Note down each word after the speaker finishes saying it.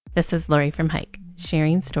This is Lori from Hike,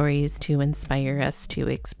 sharing stories to inspire us to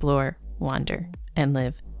explore, wander, and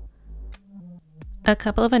live. A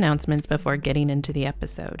couple of announcements before getting into the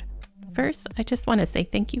episode. First, I just want to say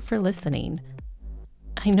thank you for listening.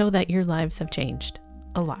 I know that your lives have changed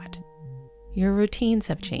a lot. Your routines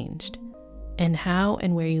have changed, and how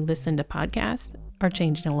and where you listen to podcasts are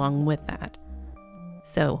changing along with that.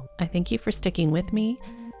 So I thank you for sticking with me,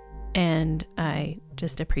 and I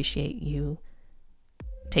just appreciate you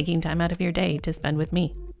taking time out of your day to spend with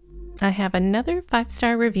me. I have another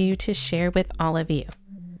 5-star review to share with all of you.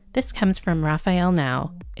 This comes from Raphael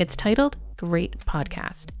Now. It's titled Great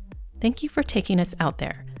Podcast. Thank you for taking us out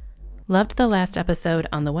there. Loved the last episode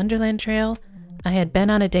on the Wonderland Trail. I had been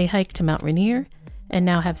on a day hike to Mount Rainier and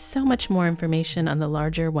now have so much more information on the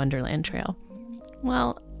larger Wonderland Trail.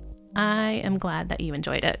 Well, I am glad that you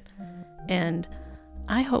enjoyed it, and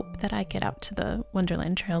I hope that I get out to the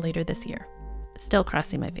Wonderland Trail later this year. Still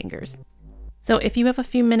crossing my fingers. So if you have a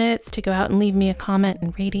few minutes to go out and leave me a comment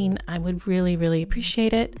and rating, I would really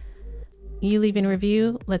appreciate it. You leaving a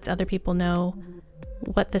review lets other people know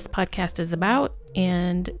what this podcast is about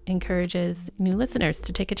and encourages new listeners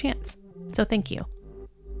to take a chance. So thank you.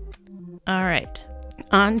 All right,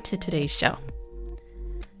 on to today's show.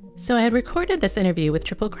 So I had recorded this interview with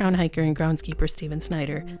Triple Crown hiker and groundskeeper Steven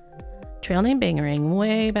Snyder, trail name Bangarang,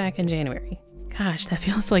 way back in January. Gosh, that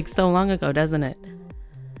feels like so long ago, doesn't it?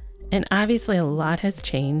 And obviously a lot has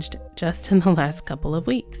changed just in the last couple of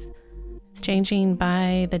weeks. It's changing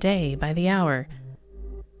by the day, by the hour.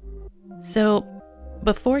 So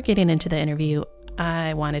before getting into the interview,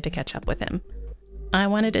 I wanted to catch up with him. I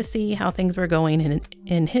wanted to see how things were going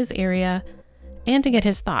in his area and to get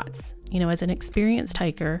his thoughts. You know, as an experienced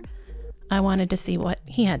hiker, I wanted to see what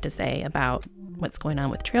he had to say about what's going on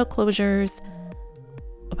with trail closures,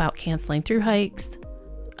 about canceling through hikes,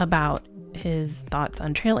 about his thoughts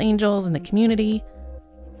on trail angels and the community.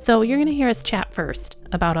 So you're going to hear us chat first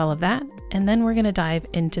about all of that, and then we're going to dive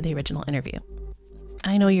into the original interview.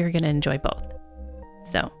 I know you're going to enjoy both.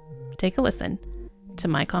 So take a listen to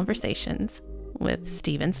my conversations with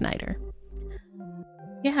Steven Snyder.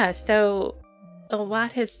 Yeah, so a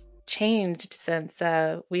lot has changed since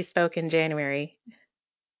we spoke in January,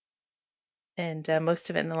 and most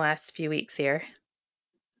of it in the last few weeks here.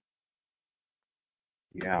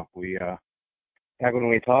 Yeah, back when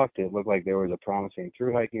we talked, it looked like there was a promising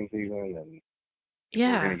through hiking season, and we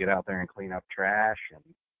were going to get out there and clean up trash, and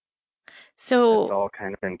so it's all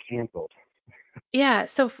kind of been canceled. Yeah,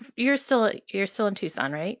 so you're still in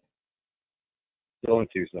Tucson, right? Still in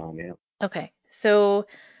Tucson, yeah. Okay. So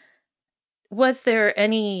was there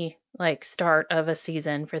any start of a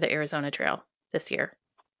season for the Arizona Trail this year?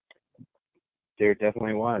 There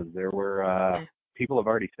definitely was. There were Okay. people have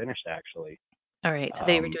already finished actually. All right, so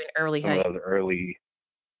they were doing early some of hike. those early,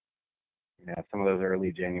 some of those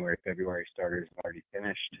early January, February starters have already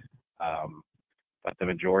finished. But the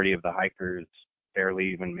majority of the hikers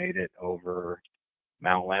barely even made it over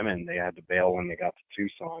Mount Lemmon. They had to bail when they got to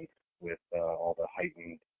Tucson with all the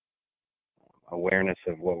heightened awareness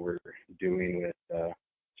of what we're doing with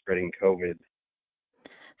spreading COVID.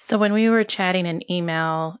 So when we were chatting in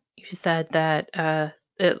email, you said that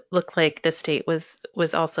it looked like the state was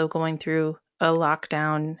also going through a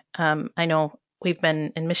lockdown. I know we've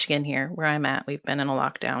been in Michigan here, where I'm at. We've been in a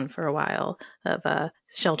lockdown for a while of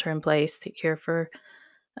shelter in place here for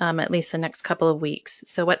at least the next couple of weeks.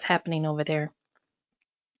 So what's happening over there?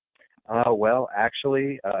 Well,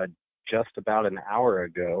 actually, just about an hour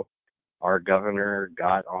ago, our governor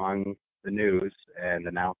got on the news and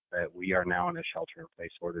announced that we are now in a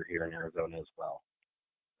shelter-in-place order here in Arizona as well.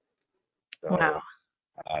 So, Wow.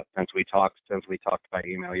 Since we talked by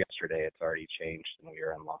email yesterday, it's already changed, and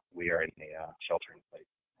we are in a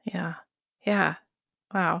shelter-in-place. Yeah.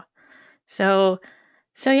 Wow. So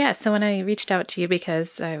yeah, so when I reached out to you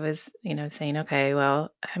because I was, saying, okay,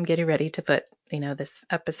 well, I'm getting ready to put, this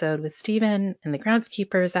episode with Steven and the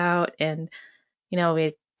groundskeepers out. And,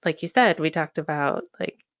 we, like you said, we talked about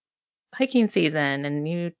hiking season and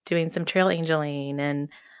you doing some trail angeling and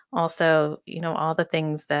also, all the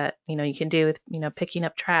things that, you can do with, picking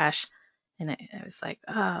up trash. And I was like,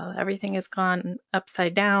 oh, everything has gone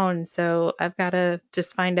upside down. So I've got to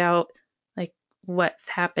just find out what's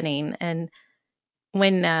happening. And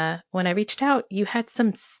when I reached out, you had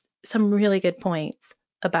some really good points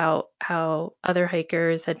about how other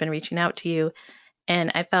hikers had been reaching out to you,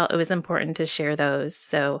 and I felt it was important to share those.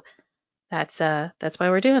 So that's why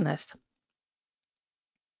we're doing this.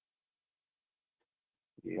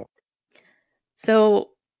 Yeah.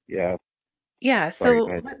 So Yeah. yeah,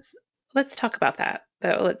 Sorry, so let's talk about that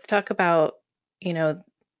though. Let's talk about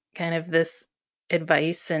kind of this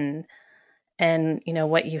advice and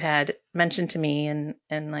what you had mentioned to me, and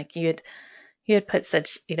like you had put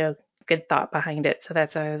such good thought behind it. So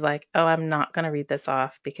that's why I was like, oh, I'm not going to read this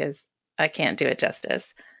off because I can't do it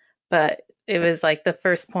justice. But it was like the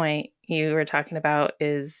first point you were talking about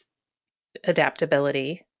is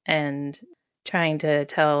adaptability and trying to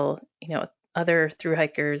tell other through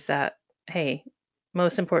hikers that, hey,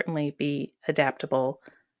 most importantly, be adaptable.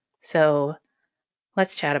 So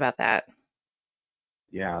let's chat about that.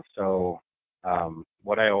 Yeah. So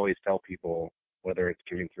what I always tell people, whether it's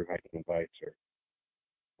giving through hiking advice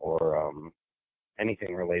or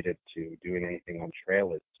anything related to doing anything on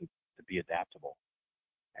trail, is to be adaptable.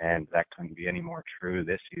 And that couldn't be any more true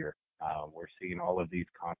this year. We're seeing all of these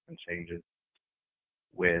constant changes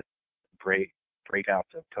with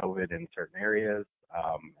breakouts of COVID in certain areas,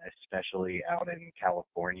 especially out in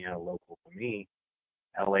California, local to me.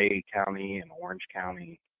 LA County and Orange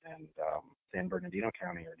County and San Bernardino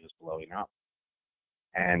County are just blowing up.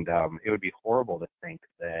 And it would be horrible to think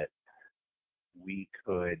that we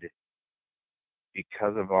could,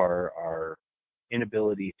 because of our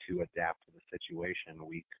inability to adapt to the situation,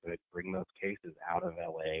 we could bring those cases out of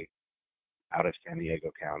LA, out of San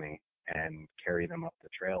Diego County, and carry them up the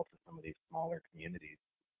trail to some of these smaller communities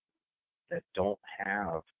that don't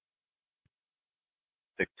have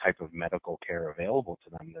the type of medical care available to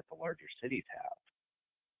them that the larger cities have.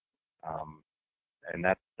 And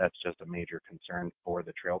that's just a major concern for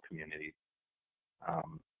the trail community.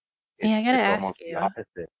 Um, Yeah, I got to it's ask almost the you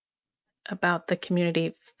opposite. about the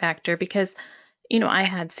community factor because, I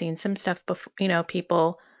had seen some stuff before,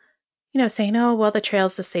 people, saying, oh, well, the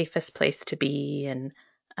trail's the safest place to be. And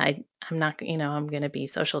I'm not, I'm going to be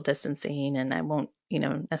social distancing and I won't,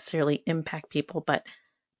 necessarily impact people. But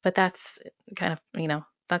that's kind of,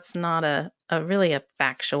 that's not a really a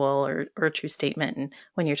factual or true statement. And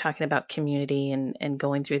when you're talking about community and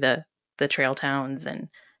going through the trail towns and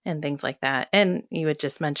things like that. And you had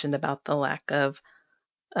just mentioned about the lack of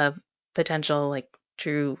potential like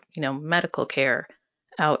true, medical care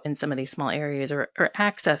out in some of these small areas or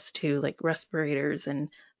access to like respirators and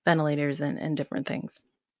ventilators and different things.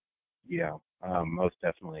 Yeah, most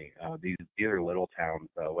definitely. These are little towns.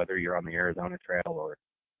 Whether you're on the Arizona Trail or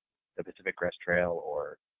the Pacific Crest Trail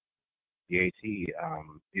or the AT,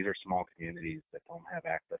 these are small communities that don't have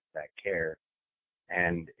access to that care,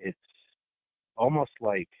 and it's almost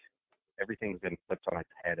like everything's been flipped on its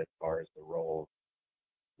head as far as the role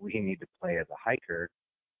we need to play as a hiker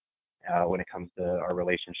when it comes to our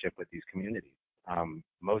relationship with these communities.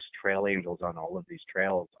 Most trail angels on all of these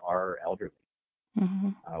trails are elderly. Mm-hmm.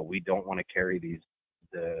 We don't want to carry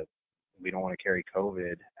the we don't want to carry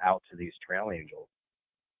COVID out to these trail angels.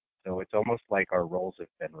 So it's almost like our roles have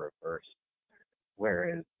been reversed.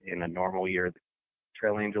 Whereas in a normal year, the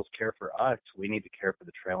trail angels care for us. We need to care for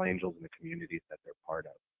the trail angels and the communities that they're part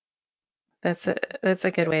of. That's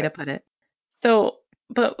a good way to put it. So,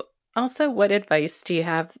 but also, what advice do you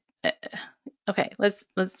have? uh, Okay, let's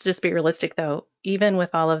just be realistic though. Even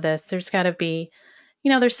with all of this, there's got to be,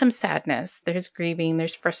 there's some sadness, there's grieving,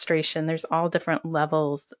 there's frustration, there's all different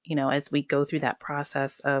levels, as we go through that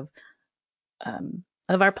process of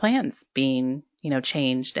our plans being,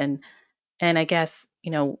 changed. And I guess,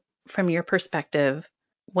 from your perspective,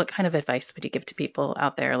 what kind of advice would you give to people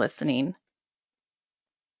out there listening?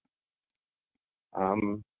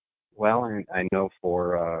 Um, well, I know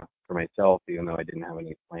for myself, even though I didn't have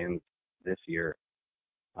any plans this year,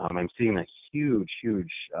 I'm seeing a huge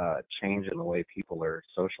change in the way people are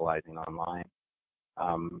socializing online.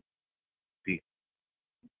 Um, be,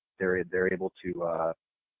 they're able to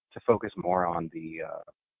focus more on the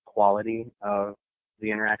quality of the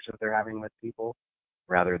interactions they're having with people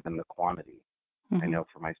rather than the quantity. I Hmm. know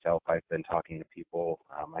for myself, I've been talking to people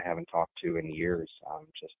I haven't talked to in years,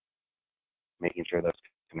 just making sure those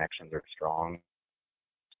connections are strong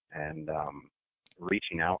and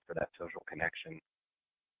reaching out for that social connection.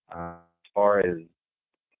 As far as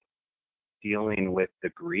dealing with the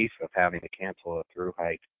grief of having to cancel a through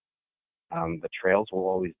hike, the trails will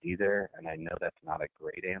always be there, and I know that's not a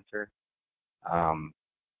great answer, um,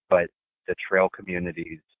 but the trail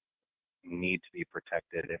communities need to be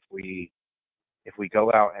protected. If we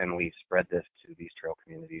go out and we spread this to these trail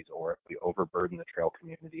communities, or if we overburden the trail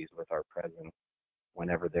communities with our presence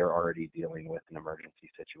whenever they're already dealing with an emergency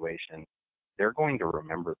situation, they're going to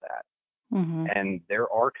remember that. Hmm. And there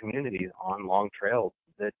are communities on long trails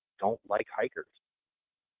that don't like hikers.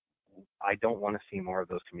 I don't want to see more of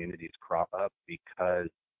those communities crop up because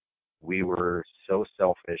we were so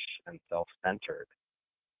selfish and self-centered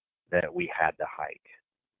that we had to hike.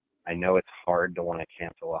 I know it's hard to want to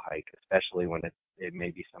cancel a hike, especially when it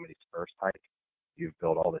may be somebody's first hike. You've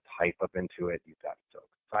built all this hype up into it. You've got so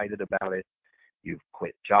excited about it. You've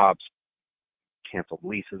quit jobs, canceled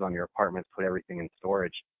leases on your apartments, put everything in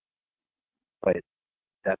storage. But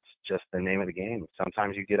that's just the name of the game.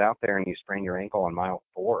 Sometimes you get out there and you sprain your ankle on mile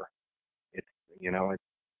 4. It's, it's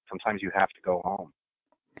sometimes you have to go home.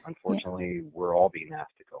 Unfortunately, we're all being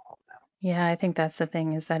asked to go home now. Yeah, I think that's the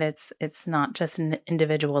thing, is that it's not just an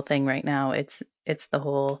individual thing right now. It's the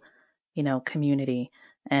whole, community.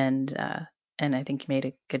 And I think you made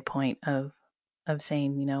a good point of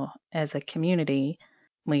saying, as a community,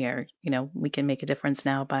 we can make a difference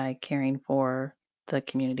now by caring for the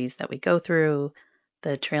communities that we go through,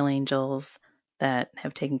 the trail angels that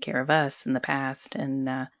have taken care of us in the past,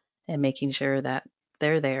 and making sure that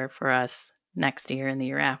they're there for us next year and the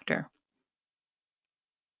year after.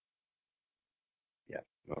 Yeah,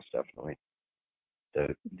 most definitely.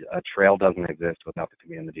 A trail doesn't exist without the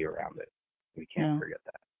community around it. We can't forget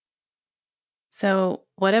that. So,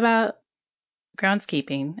 what about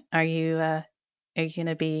groundskeeping? Are you going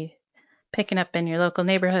to be picking up in your local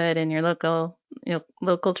neighborhood and your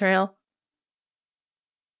local trail?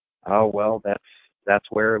 Oh well, that's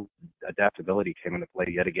where adaptability came into play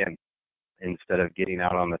yet again. Instead of getting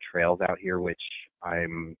out on the trails out here, which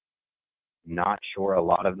I'm not sure, a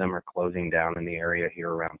lot of them are closing down in the area here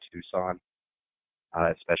around Tucson,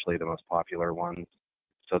 especially the most popular ones.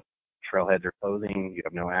 So trailheads are closing. You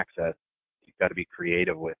have no access. You've got to be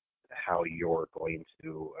creative with how you're going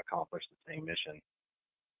to accomplish the same mission.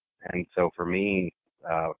 And so for me,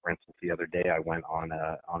 for instance, the other day I went on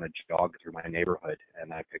a jog through my neighborhood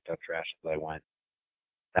and I picked up trash as I went.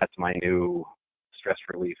 That's my new stress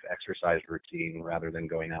relief exercise routine rather than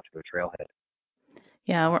going out to a trailhead.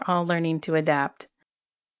 Yeah, we're all learning to adapt.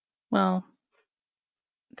 Well,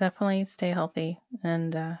 definitely stay healthy,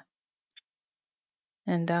 and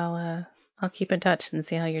I'll keep in touch and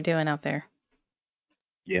see how you're doing out there.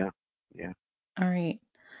 Yeah. All right.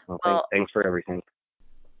 Well, thanks for everything.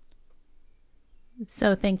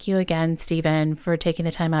 So thank you again, Stephen, for taking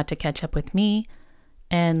the time out to catch up with me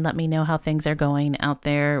and let me know how things are going out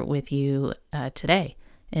there with you today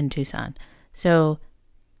in Tucson. So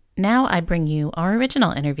now I bring you our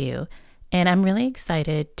original interview, and I'm really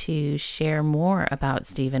excited to share more about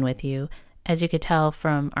Stephen with you. As you could tell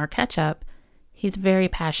from our catch up, he's very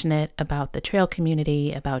passionate about the trail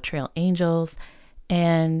community, about trail angels,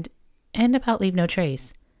 and about Leave No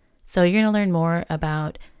Trace. So you're going to learn more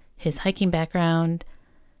about his hiking background,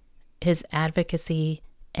 his advocacy,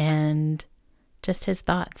 and just his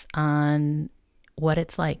thoughts on what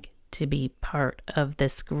it's like to be part of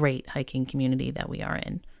this great hiking community that we are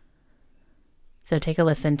in. So take a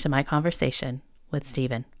listen to my conversation with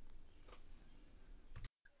Stephen.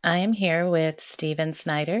 I am here with Stephen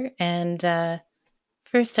Snyder, and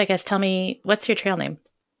first, I guess, tell me, what's your trail name?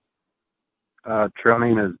 Trail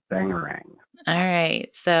name is Bangarang. All right,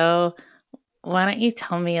 so why don't you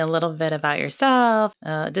tell me a little bit about yourself,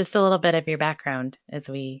 just a little bit of your background as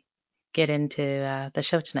we get into the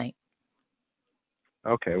show tonight.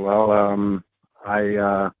 Okay, well,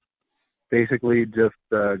 I basically just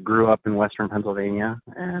grew up in western Pennsylvania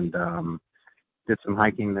and did some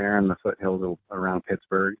hiking there in the foothills around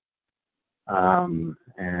Pittsburgh,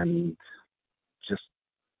 and just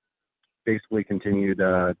basically continued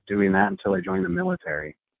doing that until I joined the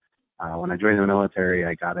military. When I joined the military,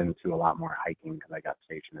 I got into a lot more hiking because I got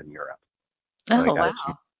stationed in Europe. So wow.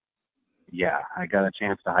 I got a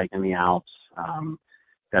chance to hike in the Alps,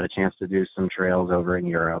 got a chance to do some trails over in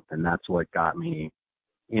Europe, and that's what got me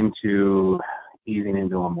into easing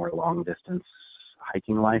into a more long distance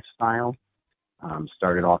hiking lifestyle.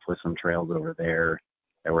 Started off with some trails over there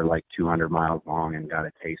that were like 200 miles long and got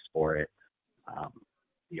a taste for it.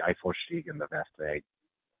 The Eifelsteig and the Vestveg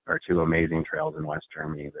are two amazing trails in West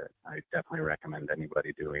Germany that I definitely recommend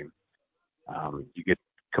anybody doing. You get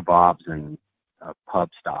kebabs and a pub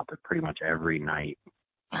stop at pretty much every night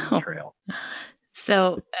on the trail.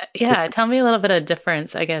 So, tell me a little bit of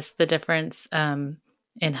difference, I guess, the difference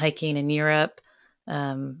in hiking in Europe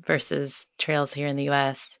versus trails here in the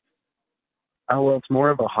U.S. Oh, well, it's more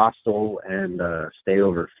of a hostel and stay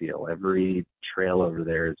over feel. Every trail over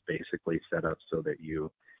there is basically set up so that you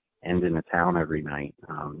end in a town every night.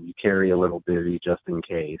 You carry a little bivvy just in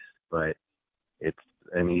case, but it's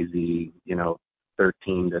an easy,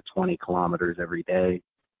 13 to 20 kilometers every day.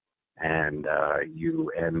 And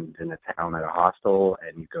you end in a town at a hostel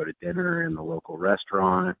and you go to dinner in the local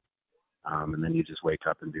restaurant. And then you just wake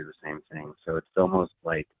up and do the same thing. So it's almost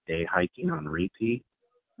like day hiking on repeat.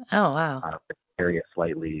 Oh, wow. Carry a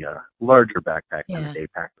slightly larger backpack than a day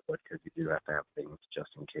pack would, because you do have to have things just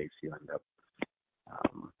in case you end up.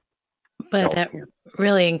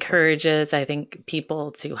 really encourages, I think,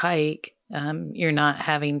 people to hike. You're not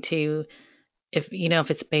having to, if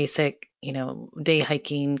it's basic, day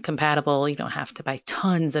hiking compatible, you don't have to buy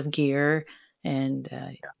tons of gear and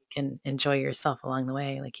you can enjoy yourself along the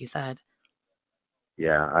way, like you said.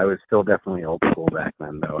 Yeah, I was still definitely old school back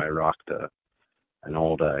then, though. I rocked an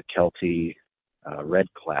old Kelty Red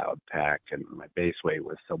Cloud pack, and my base weight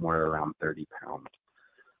was somewhere around 30 pounds.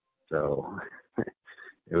 So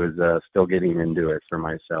it was still getting into it for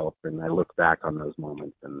myself. And I look back on those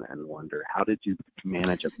moments and wonder, how did you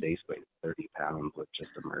manage a base weight of 30 pounds with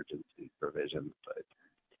just emergency provisions? But,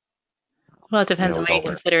 Well, it depends on we've what you all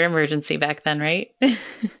learned. consider emergency back then, right?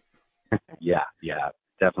 Yeah,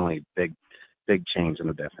 definitely big change in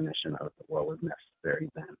the definition of what was necessary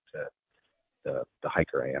then to the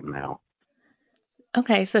hiker I am now.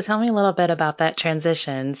 Okay, so tell me a little bit about that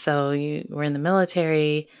transition. So you were in the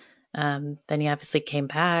military, then you obviously came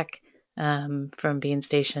back from being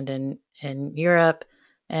stationed in Europe.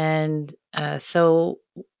 And so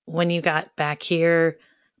when you got back here,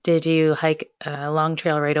 did you hike a long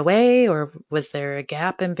trail right away, or was there a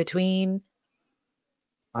gap in between?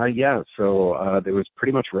 Yeah, so it was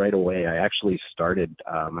pretty much right away. I actually started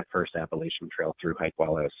my first Appalachian Trail through hike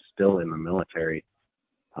while I was still in the military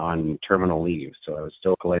on terminal leave. So I was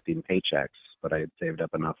still collecting paychecks, but I had saved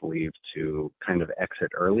up enough leave to kind of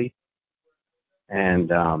exit early. And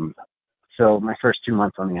so my first 2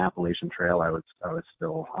 months on the Appalachian Trail, I was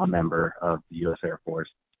still a member of the U.S. Air Force.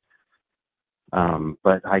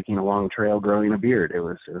 But hiking a long trail, growing a beard, it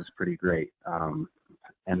was pretty great.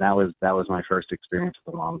 And that was my first experience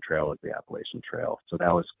with the long trail with the Appalachian Trail. So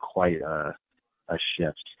that was quite a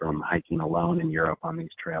shift from hiking alone in Europe on these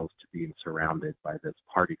trails to being surrounded by this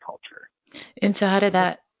party culture. And so how did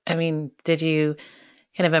did you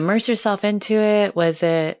kind of immerse yourself into it? Was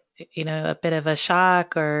it, a bit of a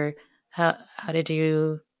shock, or how did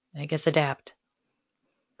you, I guess, adapt?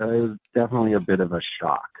 So it was definitely a bit of a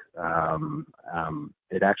shock.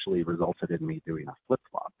 It actually resulted in me doing a flip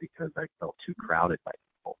flop because I felt too crowded by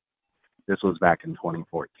people. This was back in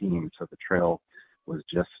 2014, so the trail was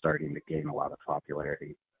just starting to gain a lot of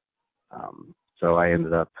popularity. So I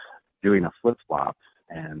ended up doing a flip flop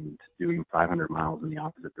and doing 500 miles in the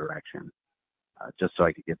opposite direction, just so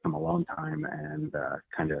I could get some alone time and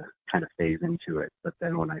kind of phase into it. But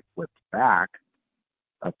then when I flipped back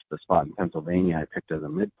up to the spot in Pennsylvania I picked as a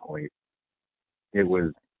midpoint, it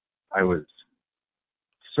was I was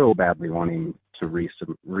so badly wanting to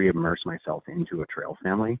re-immerse myself into a trail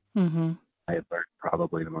family. Mm-hmm. I had learned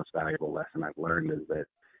probably the most valuable lesson I've learned is that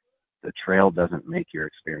the trail doesn't make your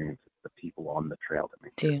experience; it's the people on the trail that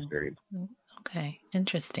make your Do. experience. Okay,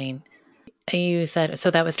 interesting. You said so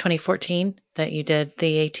that was 2014 that you did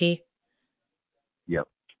the AT? Yep.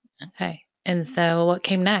 Okay. And so what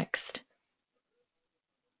came next?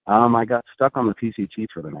 I got stuck on the PCT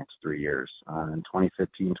for the next 3 years. In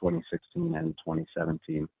 2015, 2016, and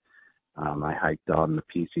 2017, I hiked on the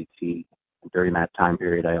PCT. During that time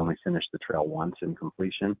period, I only finished the trail once in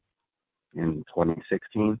completion in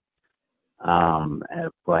 2016.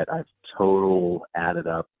 But I've total added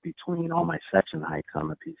up between all my section hikes on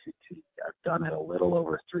the PCT. I've done it a little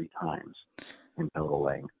over 3 times in total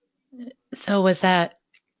length. So was that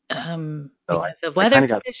So I, because of I weather kind of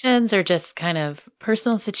got, conditions or just kind of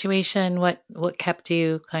personal situation? What kept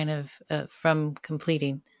you kind of from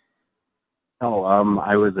completing?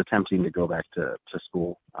 I was attempting to go back to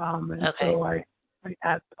school. And Okay. so I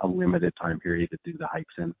had a limited time period to do the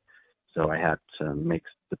hikes in. So I had to make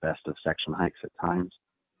the best of section hikes at times.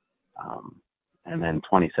 Um, and then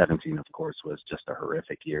 2017, of course, was just a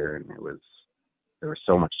horrific year, and there was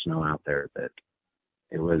so much snow out there that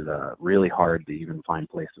it was really hard to even find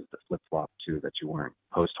places to flip flop to that you weren't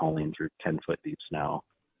post holing through 10-foot deep snow.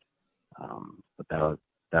 But that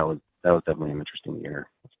was definitely an interesting year.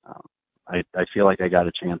 Um, I feel like I got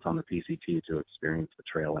a chance on the PCT to experience the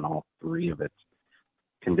trail in all three of its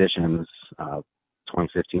conditions.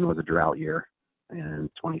 2015 was a drought year, and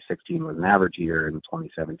 2016 was an average year, and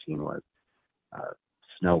 2017 was uh,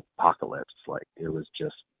 snow apocalypse. Like it was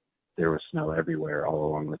just there was snow everywhere all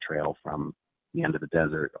along the trail from the end of the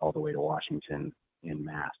desert all the way to Washington in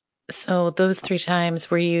mass. So those three times,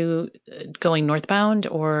 were you going northbound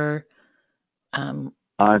or um,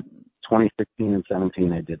 2016 and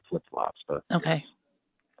 17, I did flip flops both years. okay.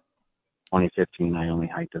 2015, I only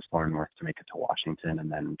hiked as far north to make it to Washington, and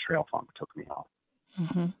then Trail Funk took me off.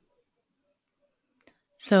 Hmm.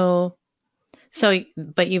 So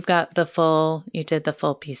but you did the full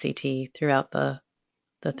PCT throughout the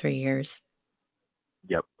 3 years.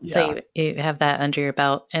 Yep, So yeah. you have that under your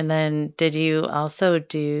belt. And then did you also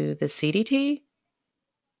do the CDT?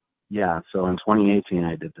 Yeah, so in 2018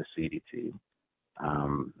 I did the CDT.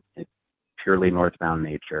 It's purely northbound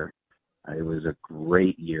nature. It was a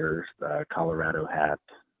great year. Colorado had,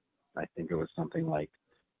 I think it was something like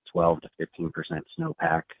 12 to 15%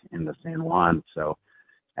 snowpack in the San Juan. So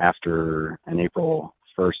after an April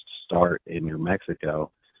 1st start in New Mexico,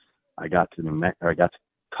 I got to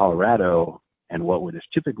Colorado, and what would have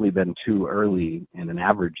typically been too early in an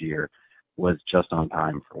average year was just on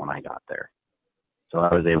time for when I got there. So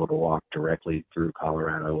I was able to walk directly through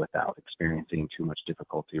Colorado without experiencing too much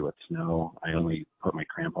difficulty with snow. I only put my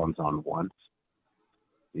crampons on once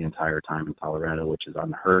the entire time in Colorado, which is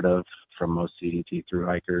unheard of from most CDT through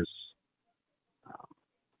hikers. Um,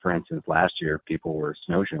 for instance, last year people were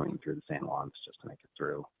snowshoeing through the San Juans just to make it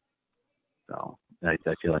through. So I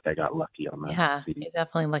feel like I got lucky on the Yeah, CDT. you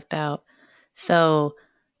definitely lucked out. So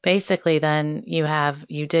basically then you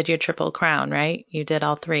did your Triple Crown, right? You did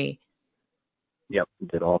all three. Yep,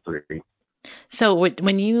 did all three. So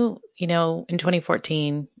when in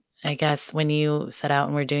 2014, I guess when you set out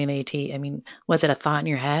and were doing the AT, I mean, was it a thought in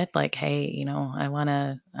your head like, hey, I want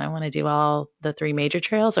to do all the three major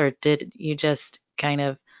trails, or did you just kind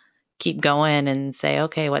of keep going and say,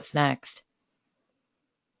 okay, what's next?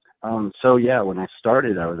 So yeah, when I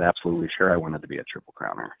started, I was absolutely sure I wanted to be a triple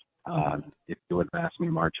crowner. If you would have asked me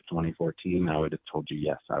March of 2014, I would have told you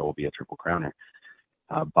yes, I will be a triple crowner.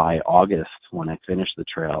 By August, when I finished the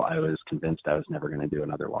trail, I was convinced I was never going to do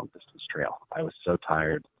another long distance trail. I was so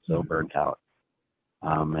tired, so burnt out.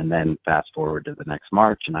 And then fast forward to the next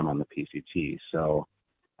March, and I'm on the PCT. So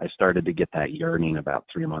I started to get that yearning about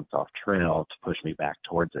 3 months off trail to push me back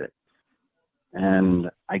towards it. And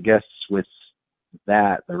I guess with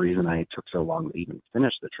that, the reason I took so long to even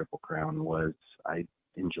finish the Triple Crown was I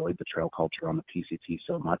enjoyed the trail culture on the PCT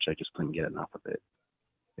so much, I just couldn't get enough of it.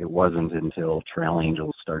 It wasn't until Trail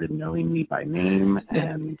Angels started knowing me by name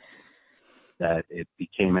and that it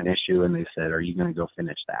became an issue, and they said, "Are you going to go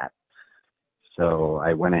finish that?" So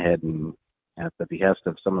I went ahead and, at the behest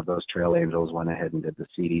of some of those Trail Angels, went ahead and did the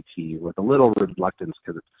CDT with a little reluctance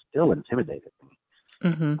because it still intimidated me.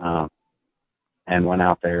 Mm-hmm. And went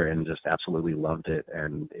out there and just absolutely loved it.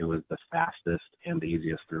 And it was the fastest and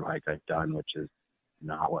easiest through hike I've done, which is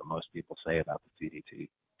not what most people say about the CDT.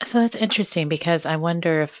 So that's interesting because I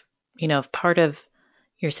wonder if part of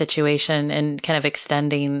your situation and kind of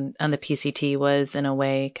extending on the PCT was in a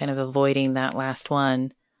way kind of avoiding that last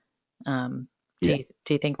one. Um, do Yeah.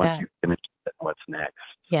 you think Once that? you finish it, what's next?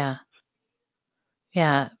 Yeah.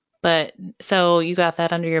 Yeah. But so you got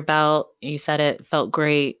that under your belt. You said it felt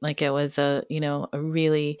great, like it was a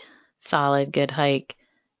really solid, good hike.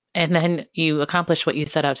 And then you accomplished what you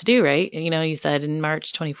set out to do, right? You said in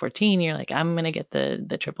March 2014, you're like, I'm gonna get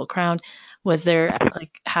the Triple Crown. Was there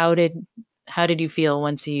like how did you feel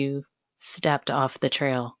once you stepped off the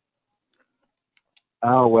trail?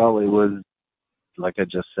 Oh, well, it was, like I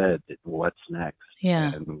just said, what's next?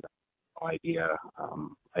 Yeah. And no idea.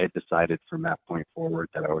 I had decided from that point forward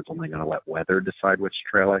that I was only going to let weather decide which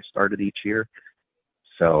trail I started each year.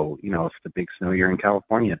 So, if it's a big snow year in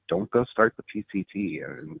California, don't go start the PCT.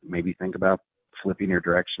 Maybe think about flipping your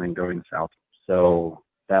direction and going south. So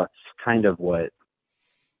that's kind of what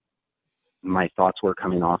my thoughts were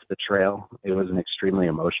coming off the trail. It was an extremely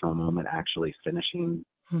emotional moment actually finishing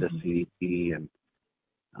the Hmm. CDT and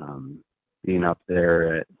um, being up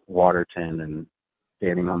there at Waterton and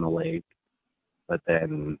standing on the lake. But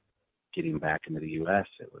then getting back into the U.S.,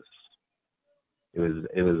 it was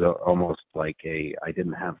almost like I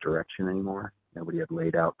didn't have direction anymore. Nobody had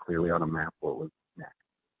laid out clearly on a map what was next.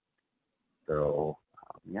 So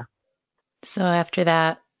yeah. So after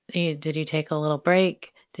that, did you take a little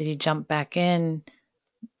break? Did you jump back in?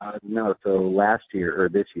 No, so last year or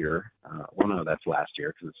this year, well, no, that's last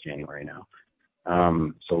year because it's January now.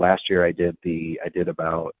 So last year I did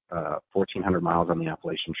about 1,400 miles on the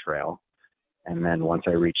Appalachian Trail, and then once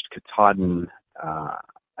I reached Katahdin,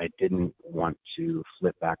 I didn't want to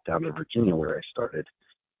flip back down to Virginia where I started.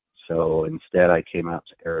 So instead, I came out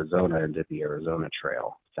to Arizona and did the Arizona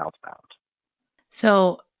Trail southbound.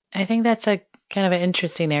 So I think that's a kind of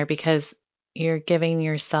interesting there because you're giving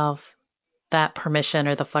yourself that permission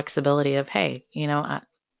or the flexibility of, hey,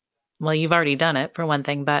 well, you've already done it for one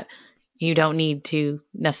thing, but you don't need to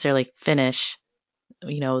necessarily finish,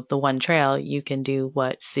 the one trail. You can do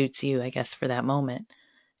what suits you, I guess, for that moment.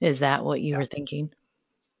 Is that what you Yeah. were thinking?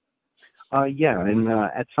 Yeah, and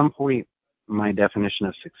at some point, my definition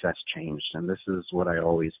of success changed, and this is what I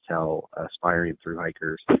always tell aspiring through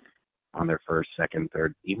hikers on their first, second,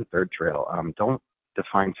 third, even third trail. Don't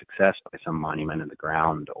define success by some monument in the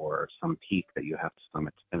ground or some peak that you have to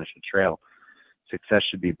summit to finish a trail. success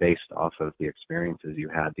should be based off of the experiences you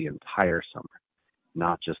had the entire summer,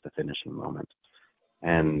 not just the finishing moment.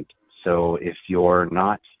 And so if you're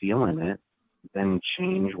not feeling it, then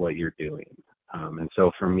change what you're doing. And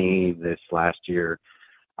so for me, this last year,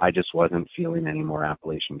 I just wasn't feeling any more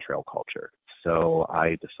Appalachian Trail culture. So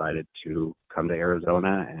I decided to come to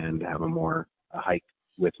Arizona and have a hike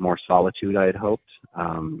with more solitude I had hoped,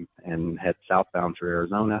 and head southbound through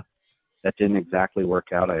Arizona. That didn't exactly work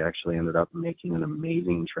out. I actually ended up making an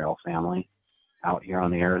amazing trail family out here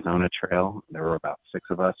on the Arizona Trail. There were about 6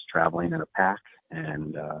 of us traveling in a pack,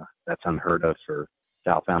 and that's unheard of for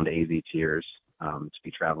southbound AZTers, to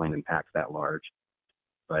be traveling in packs that large.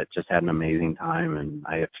 But just had an amazing time, and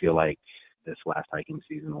I feel like this last hiking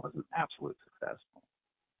season was an absolute success.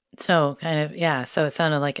 So yeah, so it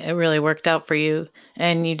sounded like it really worked out for you.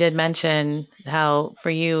 And you did mention how for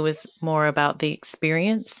you it was more about the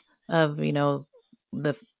experience of,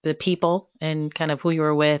 the people and kind of who you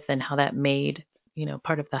were with and how that made,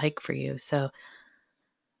 part of the hike for you. So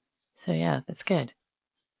yeah, that's good.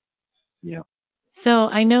 Yeah. So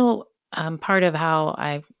I know part of how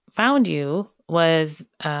I found you was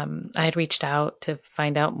I had reached out to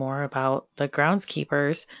find out more about the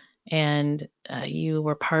groundskeepers, and you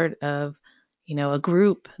were part of, a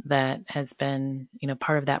group that has been,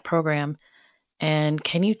 part of that program. And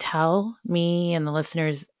can you tell me and the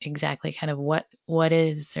listeners exactly kind of what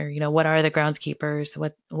is, or what are the groundskeepers?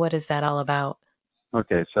 What is that all about?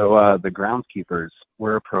 Okay, so the groundskeepers,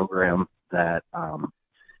 we're a program that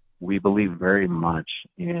we believe very much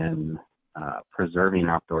in preserving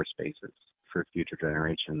outdoor spaces for future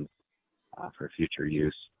generations, for future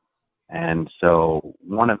use. And so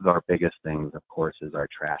one of our biggest things, of course, is our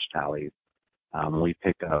trash tallies. We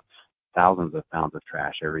pick up thousands of pounds of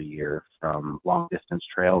trash every year from long distance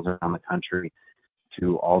trails around the country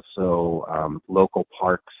to also local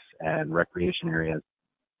parks and recreation areas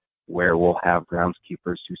where we'll have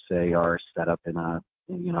groundskeepers who say are set up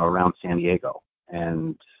around San Diego,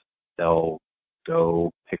 and they'll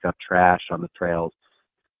go pick up trash on the trails,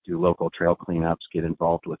 do local trail cleanups, get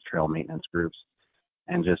involved with trail maintenance groups,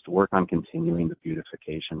 and just work on continuing the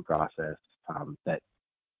beautification process that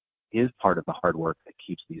is part of the hard work that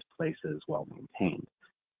keeps these places well maintained,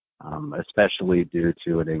 especially due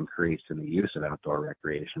to an increase in the use of outdoor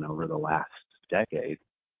recreation over the last decade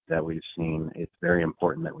that we've seen. It's very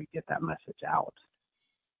important that we get that message out.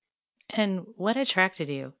 And what attracted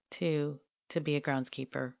you to be a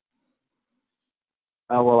groundskeeper?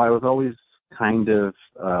 Well, I was always kind of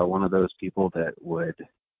one of those people that would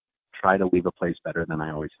try to leave a place better than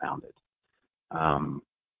I always found it.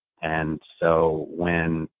 And so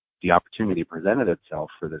when the opportunity presented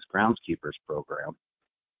itself for this groundskeepers program,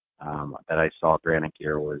 that I saw Granite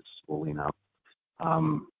Gear was spooling up,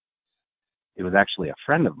 it was actually a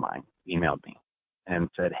friend of mine emailed me and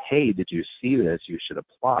said, "Hey, did you see this? You should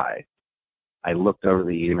apply." I looked over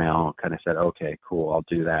the email, kind of said, "Okay, cool, I'll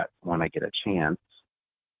do that when I get a chance."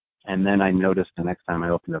 And then I noticed the next time I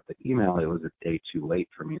opened up the email, it was a day too late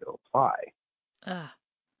for me to apply. Ah.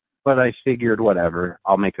 But I figured, whatever,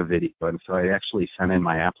 I'll make a video. And so I actually sent in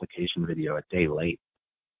my application video a day late,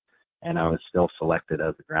 and I was still selected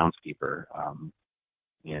as a groundskeeper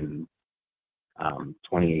in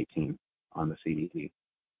 2018 on the CDT.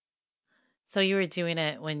 So you were doing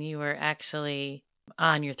it when you were actually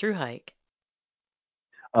on your through hike?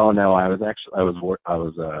 Oh no, I was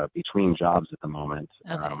between jobs at the moment,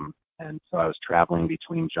 Okay. and so I was traveling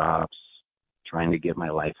between jobs, trying to get my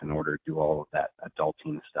life in order, do all of that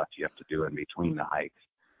adulting stuff you have to do in between the hikes,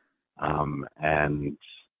 and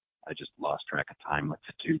I just lost track of time with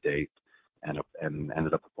the due date, and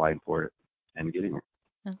ended up applying for it and getting it.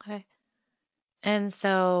 Okay. And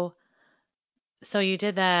so you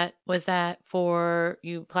did that. Was that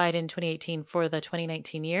you applied in 2018 for the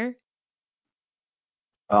 2019 year?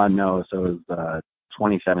 No, so it was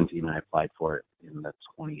 2017. I applied for it in the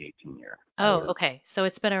 2018 year. Oh, okay. So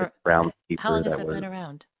it's been The how long groundskeeper has that it was. been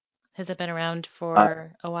around? Has it been around Uh,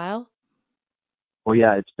 for a while? well,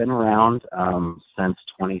 yeah, it's been around since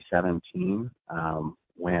 2017,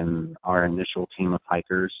 when our initial team of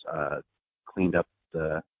hikers cleaned up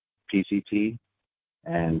the PCT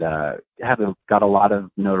and got a lot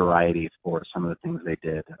of notoriety for some of the things they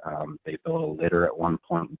did. They built a litter at one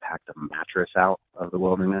point and packed a mattress out of the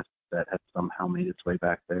wilderness that had somehow made its way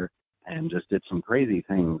back there, and just did some crazy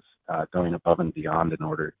things, going above and beyond in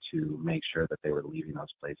order to make sure that they were leaving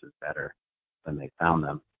those places better than they found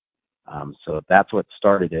them. So that's what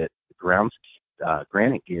started it.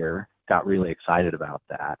 Granite Gear got really excited about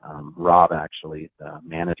that. Rob, actually, the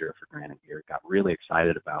manager for Granite Gear, got really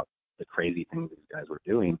excited about the crazy things these guys were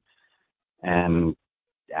doing, and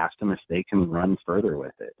asked them if they can run further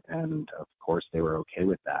with it. And of course, they were okay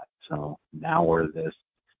with that. So now we're this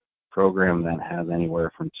program that has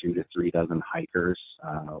anywhere from 2 to 3 dozen hikers,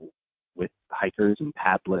 with hikers and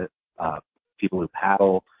people who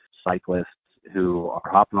paddle, cyclists who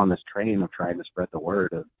are hopping on this train of trying to spread the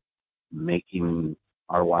word of making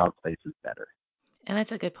our wild places better. And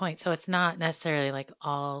that's a good point. So it's not necessarily like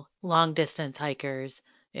all long distance hikers.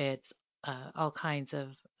 It's all kinds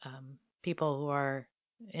of people who are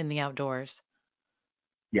in the outdoors.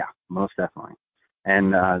 Yeah, most definitely.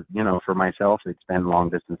 And, for myself, it's been long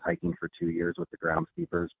distance hiking for 2 years with the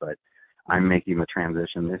groundskeepers, but I'm making the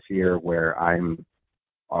transition this year where I'm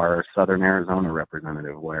our Southern Arizona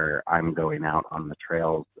representative, where I'm going out on the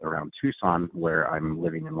trails around Tucson, where I'm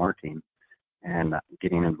living and working, and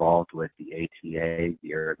getting involved with the ATA,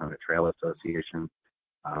 the Arizona Trail Association,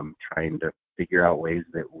 trying to figure out ways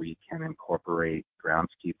that we can incorporate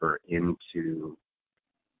groundskeeper into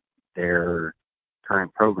their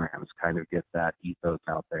current programs, kind of get that ethos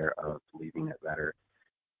out there of leaving it better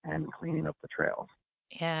and cleaning up the trails.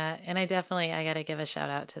 Yeah, and I got to give a shout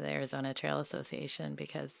out to the Arizona Trail Association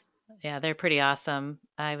because, yeah, they're pretty awesome.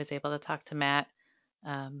 I was able to talk to Matt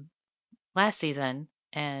um, last season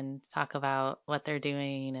and talk about what they're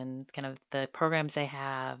doing and kind of the programs they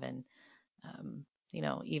have and,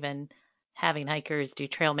 even having hikers do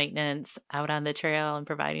trail maintenance out on the trail and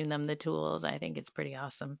providing them the tools. I think it's pretty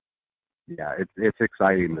awesome. Yeah, it's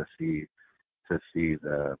exciting to see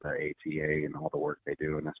the ATA and all the work they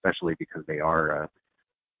do, and especially because they are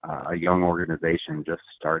a young organization just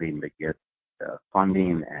starting to get the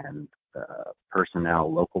funding and the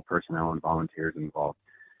local personnel and volunteers involved,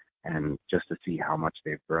 and just to see how much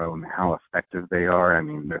they've grown, how effective they are. I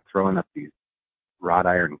mean, they're throwing up these wrought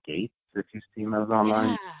iron gates, if you've seen those Yeah,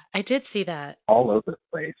 online, I did see that. all over the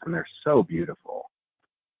place, and they're so beautiful.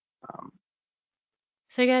 Um,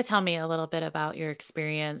 So you got to tell me a little bit about your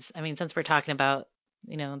experience. I mean, since we're talking about,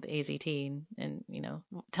 the AZT and,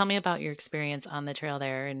 tell me about your experience on the trail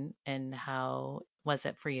there and how was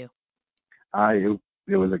it for you?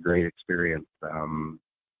 it was a great experience.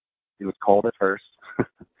 It was cold at first.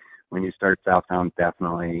 When you start southbound,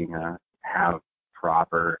 definitely have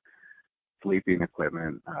proper sleeping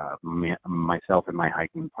equipment. Myself and my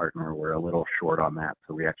hiking partner were a little short on that,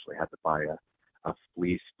 so we actually had to buy a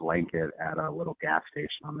fleece blanket at a little gas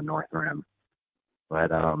station on the North Rim. But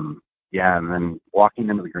yeah, and then walking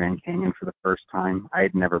into the Grand Canyon for the first time, I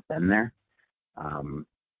had never been there,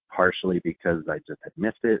 partially because I just had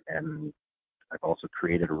missed it, and I've also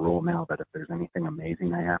created a rule now that if there's anything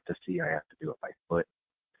amazing I have to see, I have to do it by foot.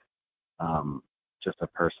 Just a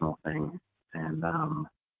personal thing. And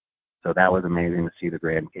so that was amazing to see the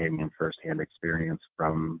Grand Canyon firsthand experience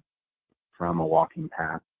from a walking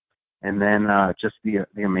path. And then just the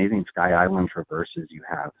amazing Sky Island traverses you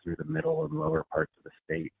have through the middle and lower parts of the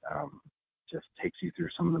state, just takes you through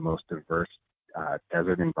some of the most diverse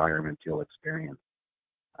desert environments you'll experience.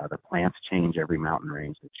 The plants change every mountain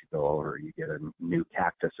range that you go over. You get a new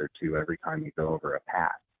cactus or two every time you go over a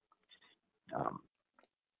path.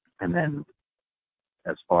 And then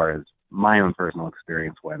as far as my own personal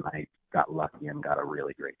experience, when I got lucky and got a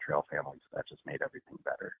really great trail family, so that just made everything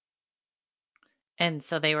better. And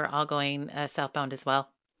so they were all going southbound as well?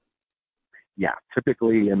 Yeah,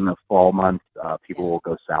 typically in the fall months, Yeah. people will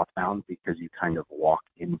go southbound because you kind of walk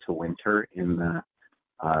into winter in the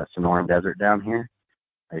Sonoran Desert down here.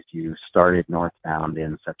 If you started northbound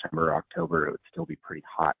in September or October, it would still be pretty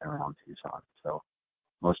hot around Tucson. So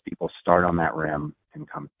most people start on that rim and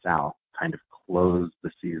come south, kind of close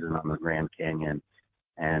the season on the Grand Canyon,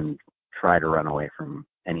 and try to run away from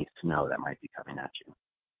any snow that might be coming at you.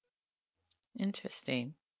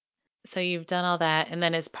 Interesting. So you've done all that, and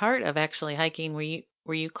then as part of actually hiking,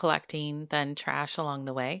 were you collecting then trash along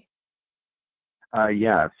the way?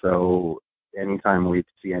 Yeah, so anytime we'd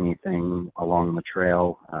see anything along the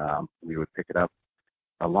trail, we would pick it up.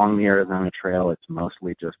 Along the Arizona Trail, it's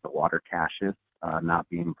mostly just the water caches not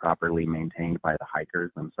being properly maintained by the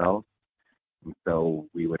hikers themselves. And so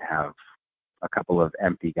we would have a couple of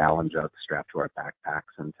empty gallon jugs strapped to our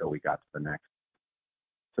backpacks until we got to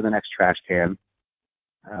the next trash can.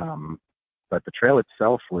 Um, but the trail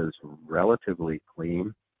itself was relatively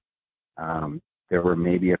clean. There were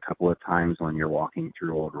maybe a couple of times when you're walking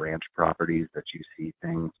through old ranch properties that you see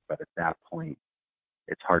things, but at that point,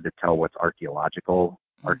 it's hard to tell what's Hmm.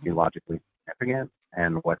 archaeologically significant,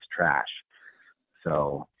 and what's trash.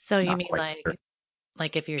 So So you not mean quite sure.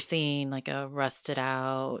 like if you're seeing like a rusted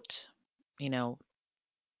out, you know,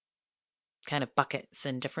 kind of buckets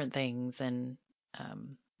and different things and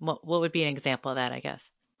what would be an example of that, I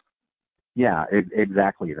guess? Yeah,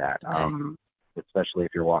 exactly that. Okay. especially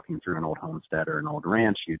if you're walking through an old homestead or an old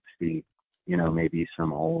ranch, you'd see, maybe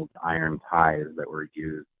some old iron ties that were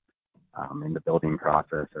used in the building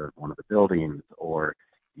process of one of the buildings, or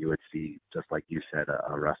you would see, just like you said,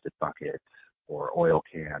 a rusted bucket or oil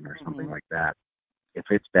can or something Hmm. like that. If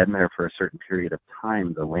it's been there for a certain period of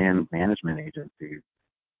time, the land management agencies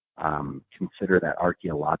consider that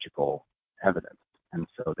archaeological evidence, and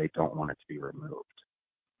so they don't want it to be removed.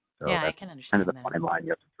 So Yeah, I that's can kind of understand the that. fine line you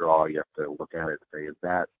have to draw. You have to look at it and say, is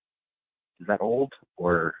that old,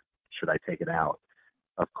 or should I take it out?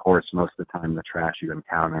 Of course, most of the time the trash you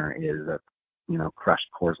encounter is a crushed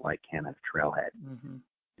Coors Light can at a trailhead. Hmm.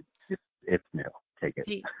 It's new. Take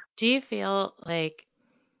it. Do you feel like,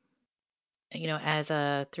 as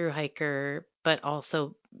a through hiker, but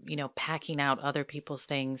also, packing out other people's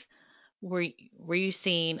things, were you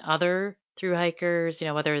seeing other through hikers,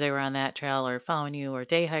 whether they were on that trail or following you or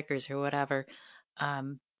day hikers or whatever?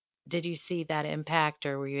 Um, did you see that impact,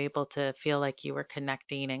 or were you able to feel like you were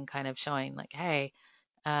connecting and kind of showing like, hey,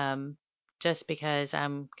 um, just because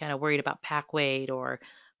I'm kind of worried about pack weight or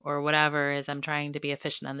whatever, as I'm trying to be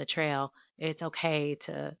efficient on the trail, it's okay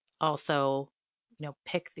to also,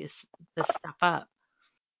 pick this stuff up.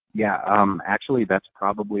 Yeah, actually, that's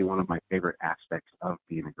probably one of my favorite aspects of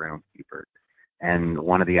being a groundskeeper. And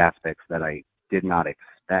one of the aspects that I did not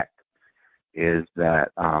expect is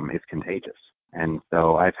that it's contagious. And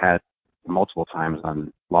so I've had multiple times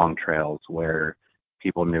on long trails where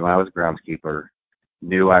people knew I was a groundskeeper,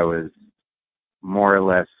 knew I was more or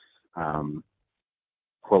less,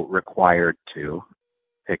 quote, required to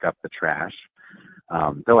pick up the trash,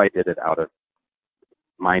 though I did it out of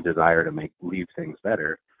my desire to leave things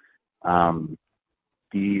better. Um,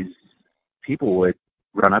 these people would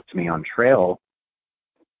run up to me on trail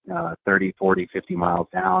 30, 40, 50 miles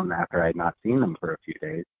down after I had not seen them for a few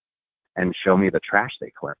days and show me the trash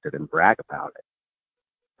they collected and brag about it.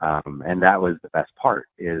 And that was the best part,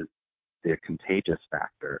 is the contagious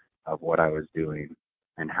factor of what I was doing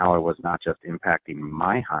and how I was not just impacting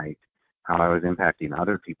my hike, how I was impacting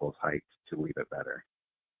other people's hikes to leave it better.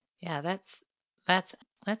 Yeah, that's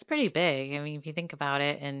that's pretty big. I mean, if you think about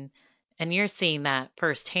it, and you're seeing that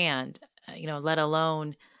firsthand, let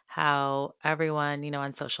alone how everyone,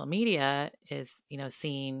 on social media is,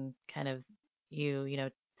 seeing kind of you,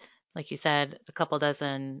 like you said, a couple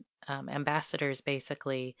dozen ambassadors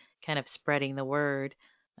basically kind of spreading the word.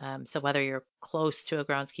 So whether you're close to a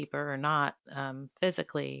groundskeeper or not,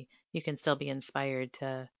 physically, you can still be inspired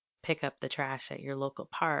to pick up the trash at your local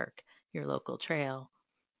park, your local trail.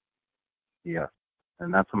 Yeah.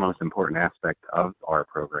 And that's the most important aspect of our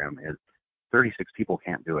program is 36 people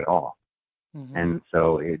can't do it all. Hmm. And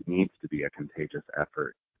so it needs to be a contagious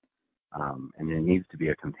effort. And it needs to be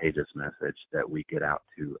a contagious message that we get out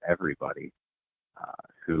to everybody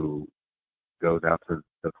who goes out to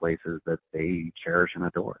the places that they cherish and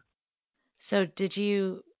adore. So did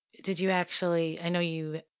you actually, I know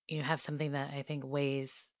you have something that I think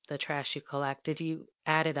weighs the trash you collect. Did you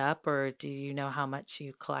add it up, or do you know how much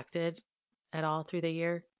you collected at all through the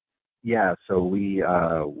year? Yeah, so we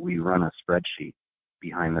run a spreadsheet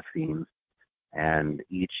behind the scenes, and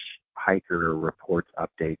each hiker reports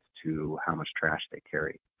updates to how much trash they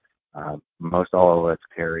carry. Most all of us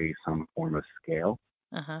carry some form of scale,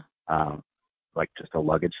 Uh-huh. um, like just a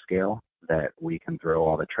luggage scale that we can throw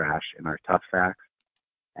all the trash in our tough sacks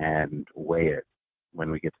and weigh it when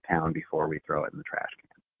we get to town before we throw it in the trash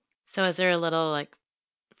can. So is there a little like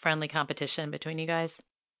friendly competition between you guys?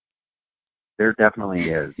 There definitely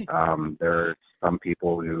is. There are some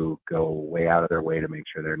people who go way out of their way to make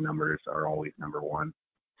sure their numbers are always number one.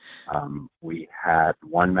 We had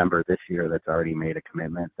one member this year that's already made a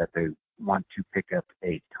commitment that they want to pick up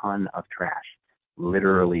a ton of trash.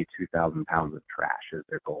 Literally 2,000 pounds of trash is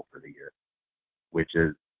their goal for the year, which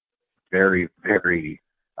is very, very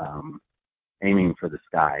aiming for the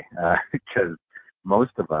sky because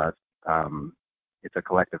most of us, um, it's a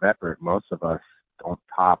collective effort. Most of us don't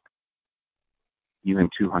top even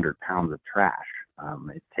 200 pounds of trash.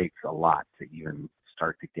 It takes a lot to even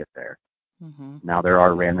start to get there. Mm-hmm. Now there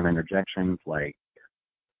are random interjections like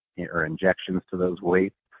or injections to those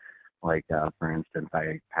weights. Like for instance,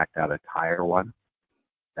 I packed out a tire one.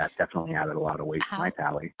 That definitely added a lot of weight to my How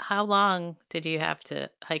tally. how long did you have to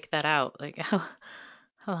hike that out? Like how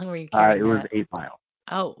long were you It carrying was that? 8 miles.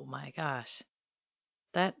 Oh my gosh.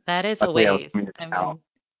 That is a Luckily, I was ways. coming to I town. mean,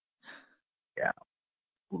 Yeah.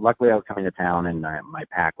 Luckily, I was coming to town and my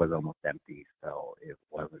pack was almost empty, so it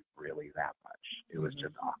wasn't really that much. It was mhm.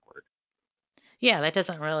 just awkward. Yeah, that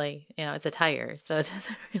doesn't really, it's a tire, so it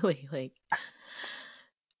doesn't really like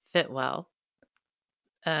fit well.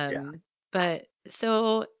 Yeah. But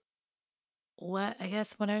so what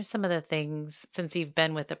are some of the things, since you've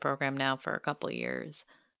been with the program now for a couple of years,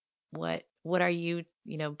 what are you,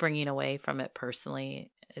 bringing away from it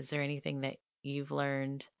personally? Is there anything that you've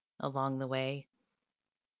learned along the way?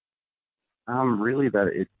 Really,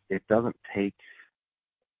 that it doesn't take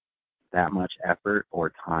that much effort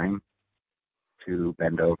or time to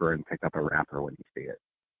bend over and pick up a wrapper when you see it.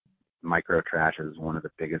 Micro trash is one of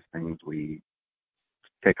the biggest things we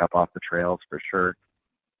pick up off the trails for sure.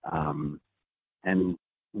 Um, and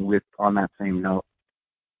with on that same note,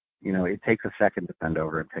 it takes a second to bend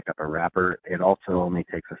over and pick up a wrapper. It also only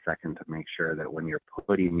takes a second to make sure that when you're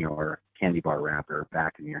putting your candy bar wrapper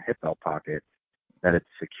back in your hip belt pocket, that it's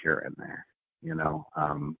secure in there.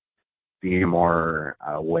 Being more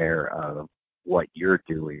aware of what you're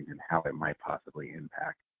doing and how it might possibly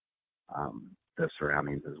impact the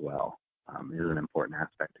surroundings as well is an important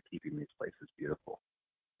aspect to keeping these places beautiful.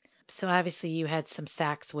 So obviously you had some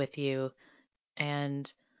sacks with you,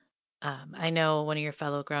 and I know one of your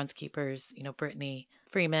fellow groundskeepers, Brittany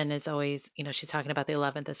Freeman is always, she's talking about the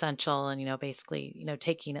 11th essential and, basically,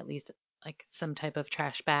 taking at least like some type of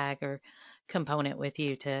trash bag or component with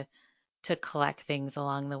you to collect things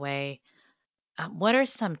along the way. What are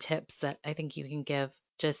some tips that I think you can give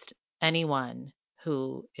just anyone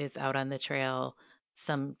who is out on the trail,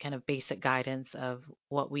 some kind of basic guidance of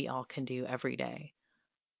what we all can do every day?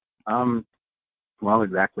 Um, well,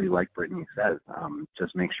 exactly like Brittany says,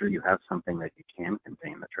 just make sure you have something that you can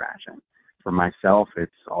contain the trash in. For myself,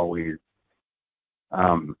 it's always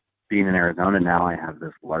being in Arizona now. I have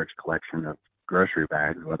this large collection of grocery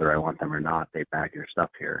bags, whether I want them or not. They bag your stuff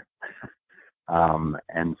here.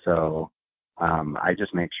 And so I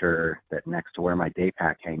just make sure that next to where my day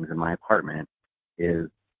pack hangs in my apartment is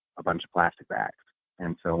a bunch of plastic bags.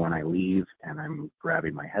 And so when I leave and I'm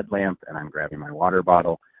grabbing my headlamp and I'm grabbing my water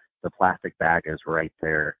bottle, the plastic bag is right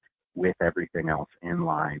there with everything else in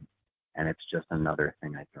line. And it's just another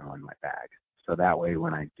thing I throw in my bag. So that way,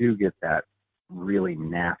 when I do get that really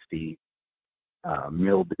nasty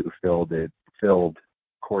mildew filled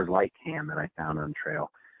Coors Light can that I found on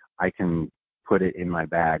trail, I can put it in my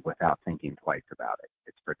bag without thinking twice about it.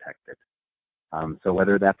 It's protected. So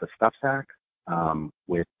whether that's a stuff sack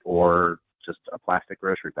with or just a plastic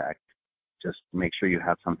grocery bag, just make sure you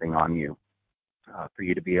have something on you for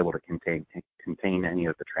you to be able to contain any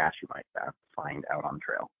of the trash you might find out on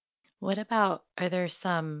trail. What about, are there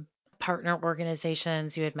some partner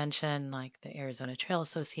organizations you had mentioned, like the Arizona Trail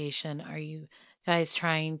Association? Are you guys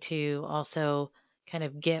trying to also kind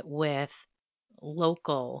of get with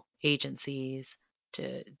local agencies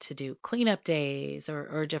to do cleanup days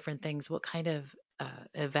or different things? What kind of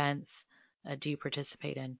events do you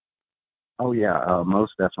participate in? Oh yeah,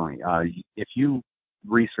 most definitely. If you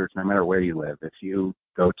research, no matter where you live, if you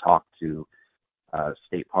go talk to a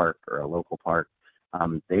state park or a local park,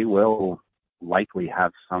 they will likely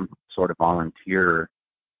have some sort of volunteer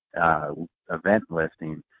uh, event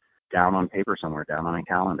listing down on paper somewhere, down on a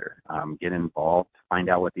calendar. Get involved, find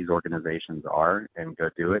out what these organizations are, and go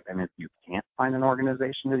do it. And if you can't find an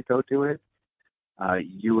organization to go do it,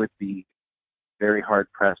 you would be very hard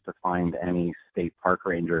pressed to find any state park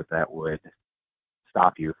ranger that would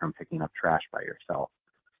stop you from picking up trash by yourself.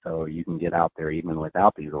 So you can get out there even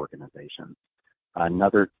without these organizations.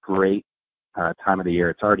 Another great time of the year,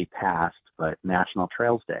 it's already passed, but National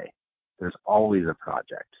Trails Day. There's always a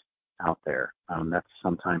project out there. That's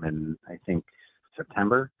sometime in, I think,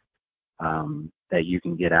 September, that you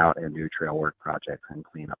can get out and do trail work projects and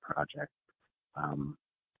cleanup projects, um,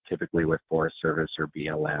 typically with Forest Service or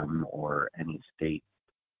BLM or any state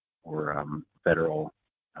or federal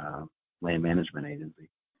uh, land management agency.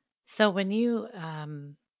 So when you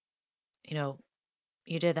know,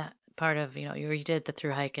 you did that part of, you did the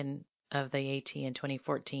through hike of the AT in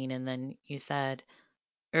 2014, and then you said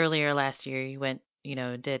earlier last year you went,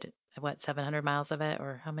 did what, 700 miles of it,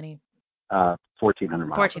 or how many? 1,400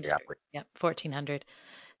 miles of the 1,400. athlete. Yep, 1,400.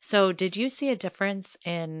 So did you see a difference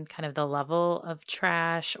in kind of the level of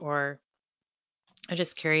trash, or I'm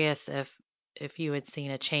just curious if you had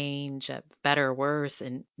seen a change, better, worse,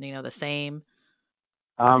 and the same.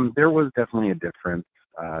 There was definitely a difference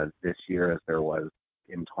this year as there was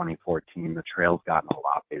in 2014. The trails gotten a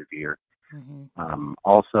lot busier. Hmm.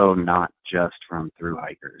 Also, not just from through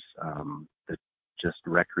hikers, just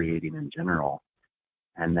recreating in general.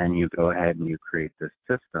 And then you go ahead and you create this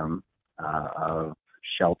system of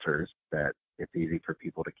shelters that it's easy for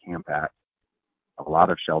people to camp at. A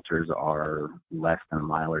lot of shelters are less than a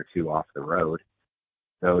mile or two off the road.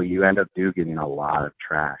 So you end up getting a lot of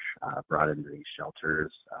trash brought into these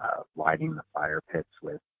shelters, lighting the fire pits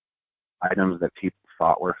with items that people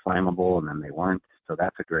thought were flammable and then they weren't. So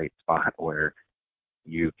that's a great spot where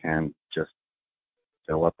you can just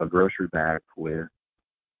fill up a grocery bag with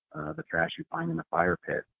the trash you find in the fire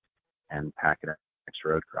pit and pack it at the next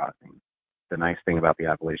road crossing. The nice thing about the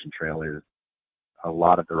Appalachian Trail is a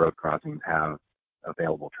lot of the road crossings have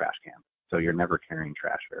available trash cans, so you're never carrying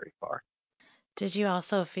trash very far. Did you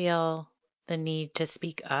also feel the need to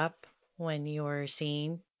speak up when you were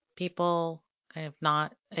seeing people kind of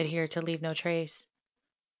not adhere to Leave No Trace?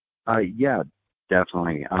 Yeah,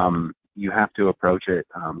 definitely. You have to approach it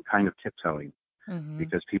kind of tiptoeing Mm-hmm.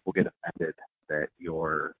 because people get offended that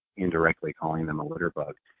you're indirectly calling them a litter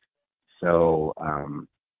bug. So,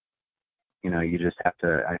 you just have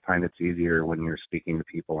to, I find it's easier when you're speaking to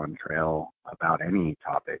people on trail about any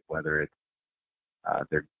topic, whether it's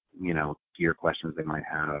their, gear questions they might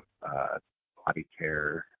have, body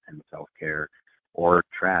care and self-care, or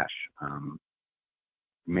trash.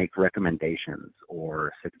 Make recommendations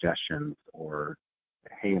or suggestions or,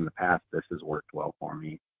 hey, in the past, this has worked well for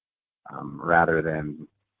me, rather than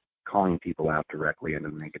calling people out directly in a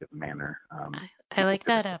negative manner. I like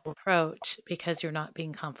that approach because you're not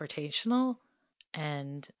being confrontational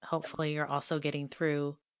and hopefully you're also getting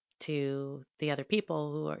through to the other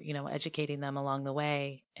people who are, educating them along the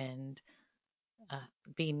way and uh,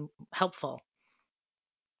 being helpful.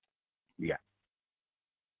 Yeah,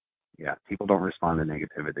 yeah. People don't respond to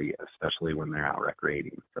negativity, especially when they're out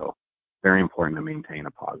recreating. So, very important to maintain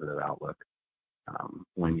a positive outlook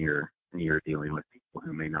when you're dealing with people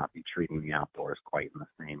who may not be treating the outdoors quite in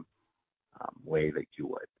the same way that you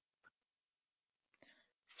would.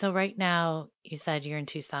 So right now, you said you're in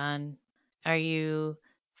Tucson. Are you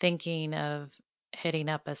thinking of hitting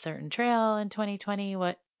up a certain trail in 2020?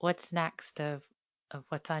 What's next of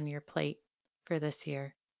what's on your plate for this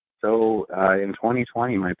year? So in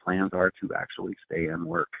 2020, my plans are to actually stay and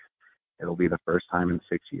work. It'll be the first time in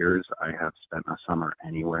 6 years I have spent a summer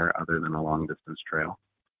anywhere other than a long distance trail.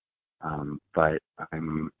 But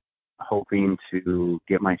I'm hoping to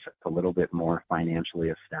get myself a little bit more financially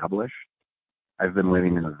established. I've been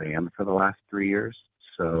living in a van for the last 3 years,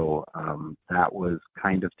 so that was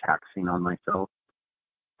kind of taxing on myself.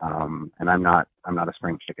 And I'm not a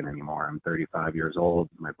spring chicken anymore. I'm 35 years old.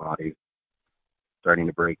 My body's starting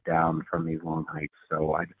to break down from these long hikes.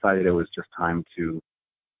 So I decided it was just time to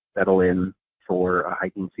settle in for a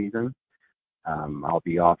hiking season. I'll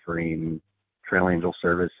be offering Trail Angel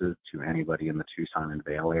services to anybody in the Tucson and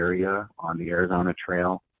Vail area on the Arizona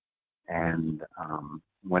Trail. And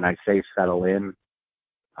when I say settle in,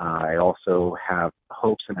 I also have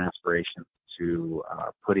hopes and aspirations to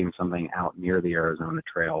putting something out near the Arizona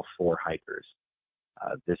Trail for hikers.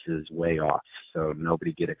 This is way off, so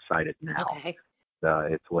nobody get excited now. Okay.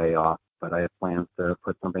 It's way off, but I have plans to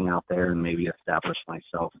put something out there and maybe establish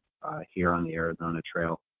myself here on the Arizona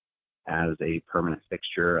Trail as a permanent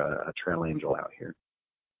fixture, a trail angel out here.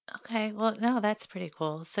 Okay. Well, no, that's pretty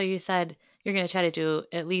cool. So you said you're going to try to do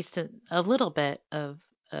at least a little bit of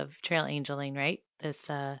trail angeling, right?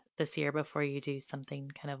 This year before you do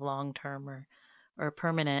something kind of long term or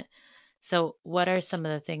permanent. So what are some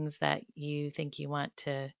of the things that you think you want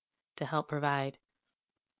to help provide?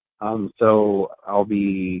 So I'll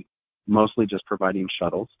be mostly just providing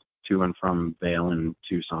shuttles to and from Vail and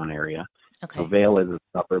Tucson area. So Okay. Vail is a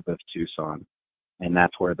suburb of Tucson, and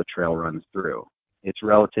that's where the trail runs through. It's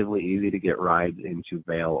relatively easy to get rides into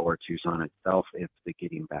Vail or Tucson itself. It's the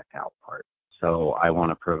getting back out part. So I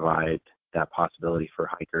want to provide that possibility for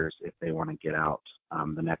hikers if they want to get out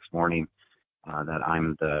the next morning, that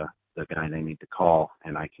I'm the guy they need to call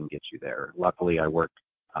and I can get you there. Luckily, I work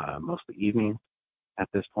mostly evenings at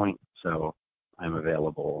this point, so I'm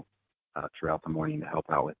available throughout the morning to help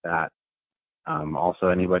out with that. Also,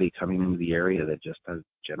 anybody coming into the area that just has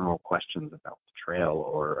general questions about the trail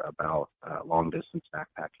or about long distance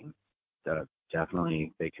backpacking,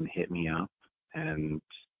 definitely they can hit me up and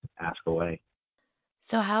ask away.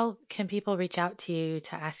 So how can people reach out to you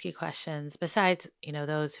to ask you questions besides,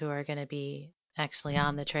 those who are going to be actually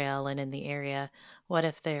on the trail and in the area? What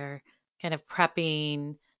if they're kind of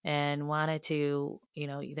prepping and wanted to,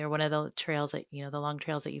 either one of the trails that, the long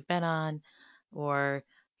trails that you've been on or,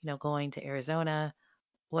 going to Arizona?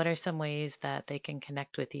 What are some ways that they can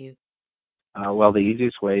connect with you? Well, the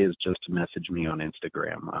easiest way is just to message me on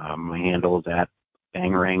Instagram. My handle is at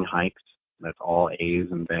Bangarang Hikes. That's all A's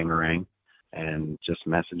and Bangarang. And just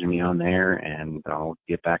message me on there, and I'll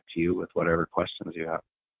get back to you with whatever questions you have.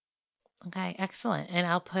 Okay, excellent. And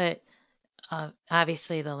I'll put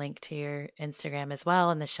obviously the link to your Instagram as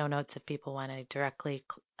well in the show notes if people want to directly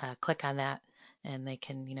click on that and they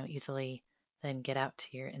can, easily then get out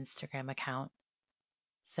to your Instagram account.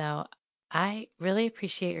 So I really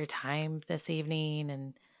appreciate your time this evening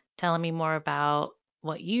and telling me more about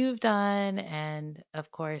what you've done and of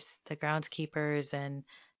course the groundskeepers and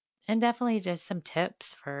definitely just some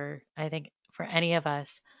tips for I think for any of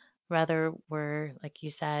us, whether we're like you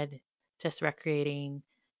said, just recreating,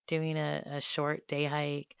 doing a short day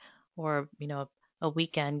hike or, a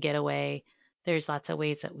weekend getaway. There's lots of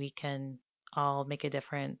ways that we can all make a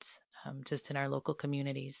difference just in our local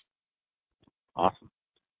communities. Awesome.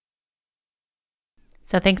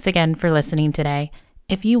 So thanks again for listening today.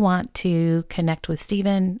 If you want to connect with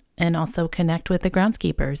Stephen and also connect with the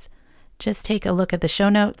groundskeepers, just take a look at the show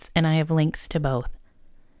notes and I have links to both.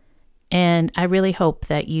 And I really hope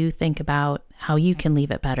that you think about how you can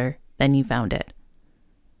leave it better than you found it.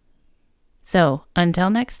 So until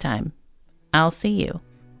next time, I'll see you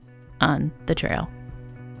on the trail.